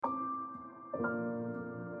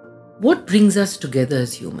What brings us together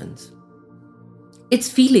as humans? It's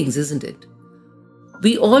feelings, isn't it?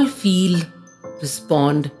 We all feel,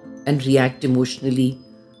 respond, and react emotionally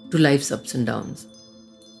to life's ups and downs.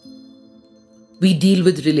 We deal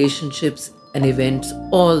with relationships and events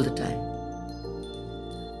all the time.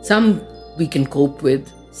 Some we can cope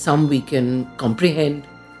with, some we can comprehend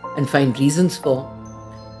and find reasons for,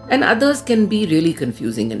 and others can be really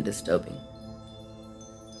confusing and disturbing.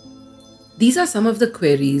 These are some of the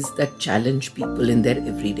queries that challenge people in their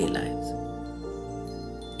everyday lives.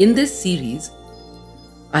 In this series,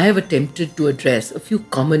 I have attempted to address a few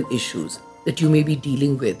common issues that you may be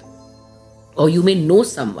dealing with, or you may know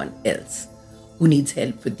someone else who needs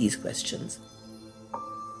help with these questions.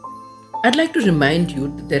 I'd like to remind you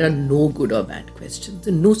that there are no good or bad questions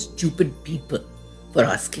and no stupid people for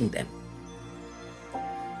asking them.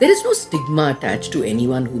 There is no stigma attached to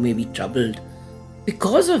anyone who may be troubled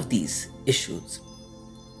because of these issues.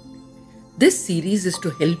 This series is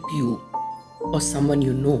to help you or someone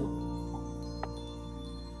you know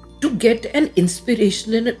to get an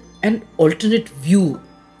inspirational and alternate view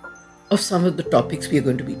of some of the topics we are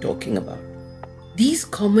going to be talking about. These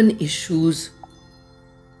common issues,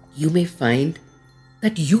 you may find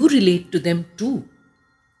that you relate to them too.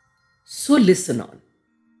 So listen on.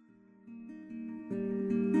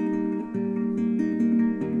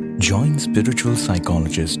 Join spiritual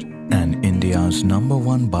psychologist and India's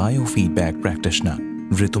 #1 biofeedback practitioner,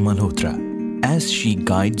 Ritu Malhotra, as she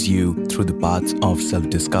guides you through the paths of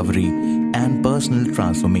self-discovery and personal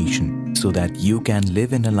transformation so that you can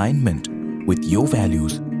live in alignment with your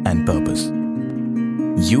values and purpose.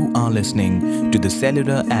 You are listening to the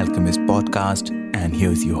Cellular Alchemist podcast, and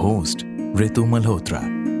here's your host, Ritu Malhotra.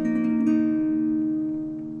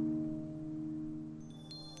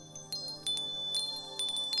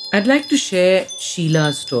 I'd like to share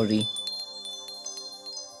Sheila's story.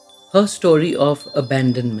 Her story of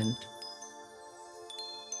abandonment.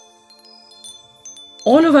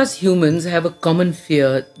 All of us humans have a common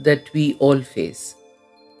fear that we all face.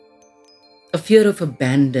 A fear of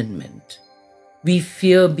abandonment. We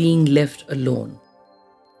fear being left alone.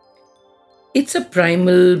 It's a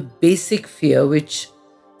primal, basic fear which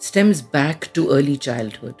stems back to early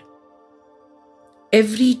childhood.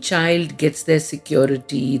 Every child gets their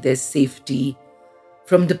security, their safety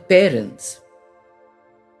from the parents.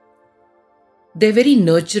 Their very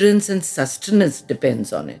nurturance and sustenance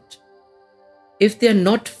depends on it. If they are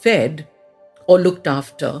not fed or looked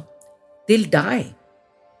after, they'll die.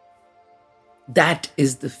 That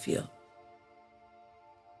is the fear.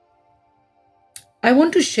 I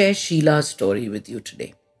want to share Sheila's story with you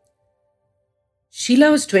today.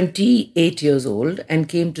 Sheila was 28 years old and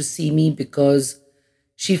came to see me because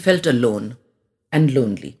she felt alone and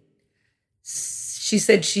lonely. She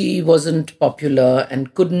said she wasn't popular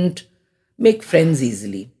and couldn't make friends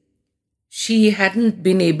easily. She hadn't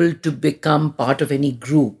been able to become part of any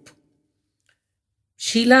group.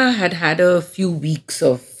 Sheila had had a few weeks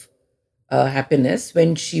of happiness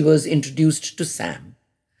when she was introduced to Sam.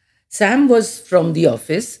 Sam was from the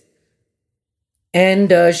office,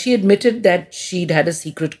 and she admitted that she'd had a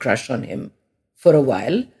secret crush on him for a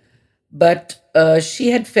while, but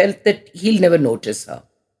she had felt that he'll never notice her.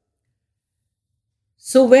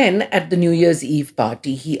 So when, at the New Year's Eve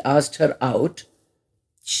party, he asked her out,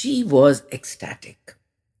 she was ecstatic.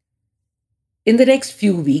 In the next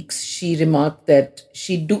few weeks, she remarked that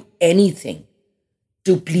she'd do anything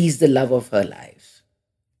to please the love of her life,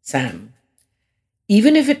 Sam,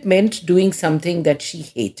 even if it meant doing something that she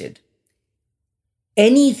hated.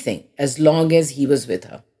 Anything as long as he was with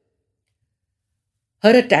her.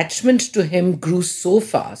 Her attachment to him grew so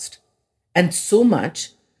fast and so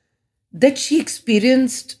much that she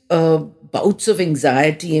experienced bouts of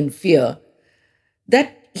anxiety and fear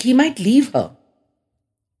that he might leave her.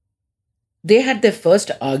 They had their first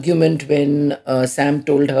argument when Sam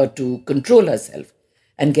told her to control herself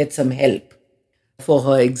and get some help for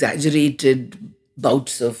her exaggerated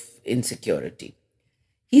bouts of insecurity.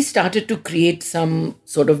 He started to create some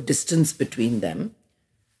sort of distance between them.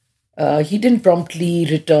 He didn't promptly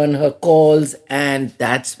return her calls, and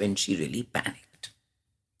that's when she really panicked.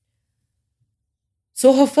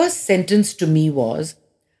 So her first sentence to me was,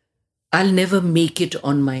 "I'll never make it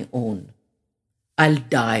on my own. I'll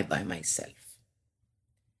die by myself."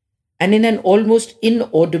 And in an almost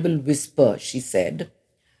inaudible whisper, she said,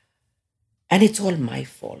 "And it's all my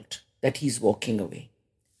fault that he's walking away.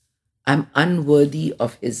 I'm unworthy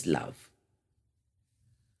of his love."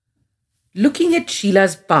 Looking at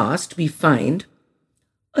Sheila's past, we find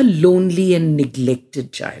a lonely and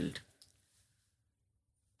neglected child,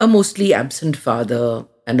 a mostly absent father,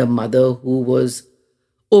 and a mother who was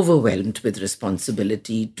overwhelmed with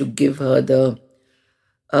responsibility to give her the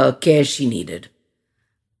care she needed.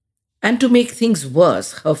 And to make things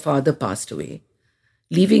worse, her father passed away,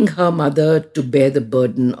 leaving her mother to bear the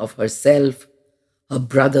burden of herself, her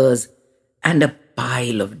brothers, and a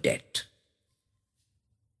pile of debt.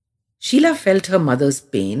 Sheila felt her mother's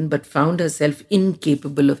pain but found herself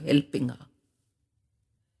incapable of helping her.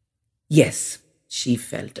 Yes, she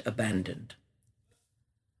felt abandoned.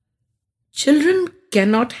 Children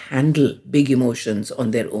cannot handle big emotions on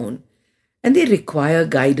their own, and they require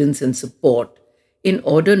guidance and support in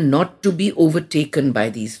order not to be overtaken by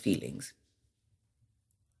these feelings.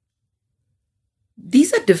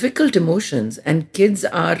 These are difficult emotions, and kids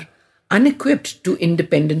are unequipped to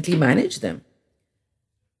independently manage them.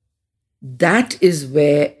 That is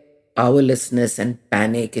where powerlessness and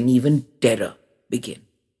panic and even terror begin.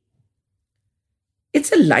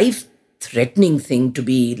 It's a life threatening thing to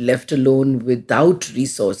be left alone without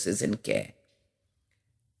resources and care.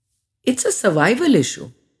 It's a survival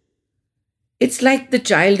issue. It's like the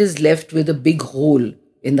child is left with a big hole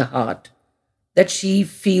in the heart that she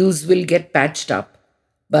feels will get patched up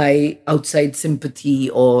by outside sympathy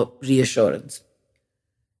or reassurance.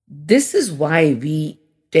 This is why we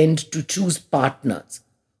tend to choose partners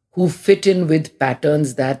who fit in with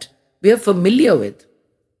patterns that we are familiar with,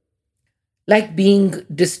 like being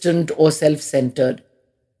distant or self centered,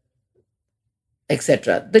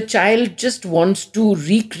 etc. The child just wants to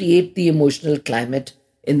recreate the emotional climate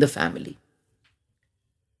in the family,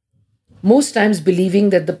 most times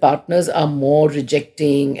believing that the partners are more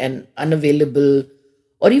rejecting and unavailable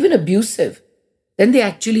or even abusive than they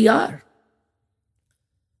actually are.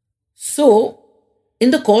 So,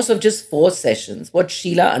 in the course of just 4 sessions, what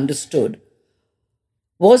Sheila understood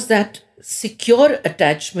was that secure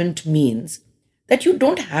attachment means that you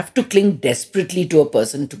don't have to cling desperately to a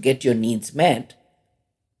person to get your needs met.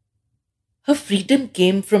 Her freedom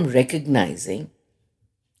came from recognizing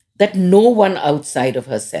that no one outside of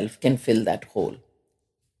herself can fill that hole,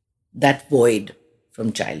 that void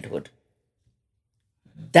from childhood.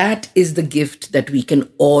 That is the gift that we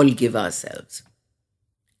can all give ourselves.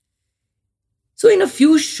 So, in a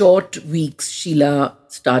few short weeks, Sheila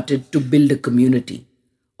started to build a community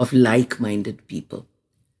of like minded people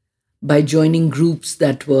by joining groups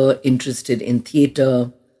that were interested in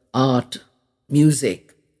theatre, art,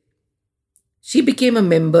 music. She became a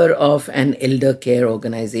member of an elder care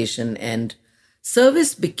organization, and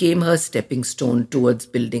service became her stepping stone towards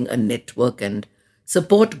building a network and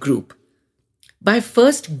support group by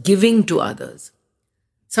first giving to others,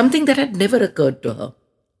 something that had never occurred to her.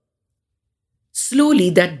 Slowly,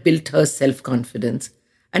 that built her self confidence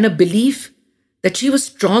and a belief that she was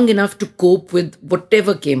strong enough to cope with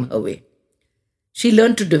whatever came her way. She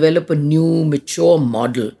learned to develop a new, mature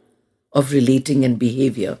model of relating and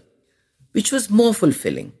behavior, which was more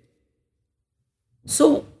fulfilling.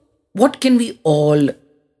 So, what can we all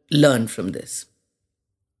learn from this?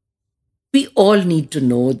 We all need to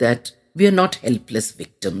know that we are not helpless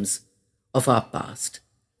victims of our past,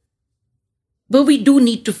 but we do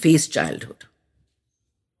need to face childhood,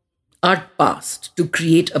 our past, to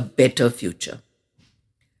create a better future.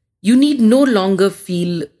 You need no longer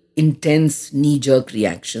feel intense knee jerk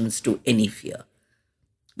reactions to any fear,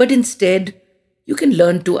 but instead, you can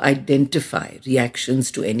learn to identify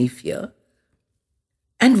reactions to any fear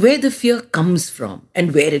and where the fear comes from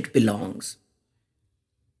and where it belongs.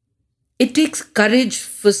 It takes courage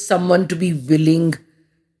for someone to be willing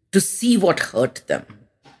to see what hurt them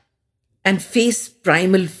and face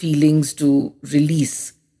primal feelings to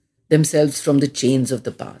release themselves from the chains of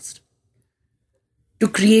the past, to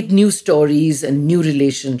create new stories and new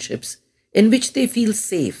relationships in which they feel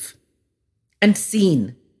safe and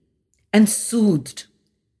seen and soothed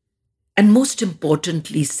and most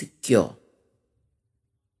importantly, secure.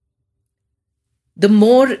 The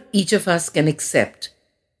more each of us can accept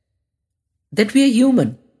that we are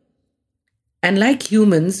human, and like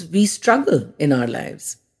humans, we struggle in our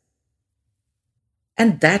lives.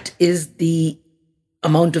 And that is the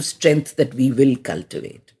amount of strength that we will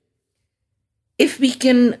cultivate. If we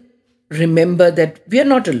can remember that we are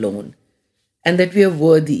not alone and that we are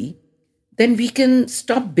worthy, then we can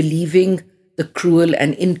stop believing the cruel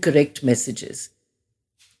and incorrect messages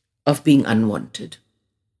of being unwanted.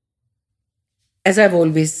 As I've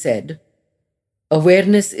always said,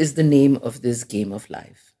 awareness is the name of this game of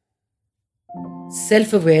life.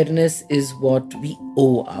 Self awareness is what we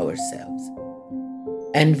owe ourselves,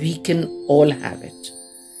 and we can all have it.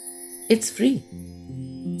 It's free.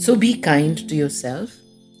 So be kind to yourself.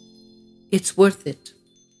 It's worth it.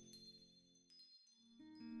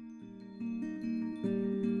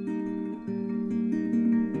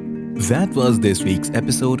 That was this week's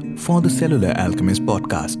episode for the Cellular Alchemist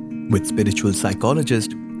podcast with spiritual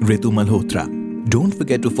psychologist Ritu Malhotra. Don't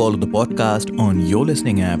forget to follow the podcast on your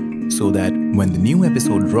listening app so that when the new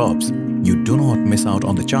episode drops, you do not miss out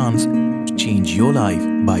on the chance to change your life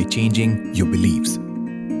by changing your beliefs.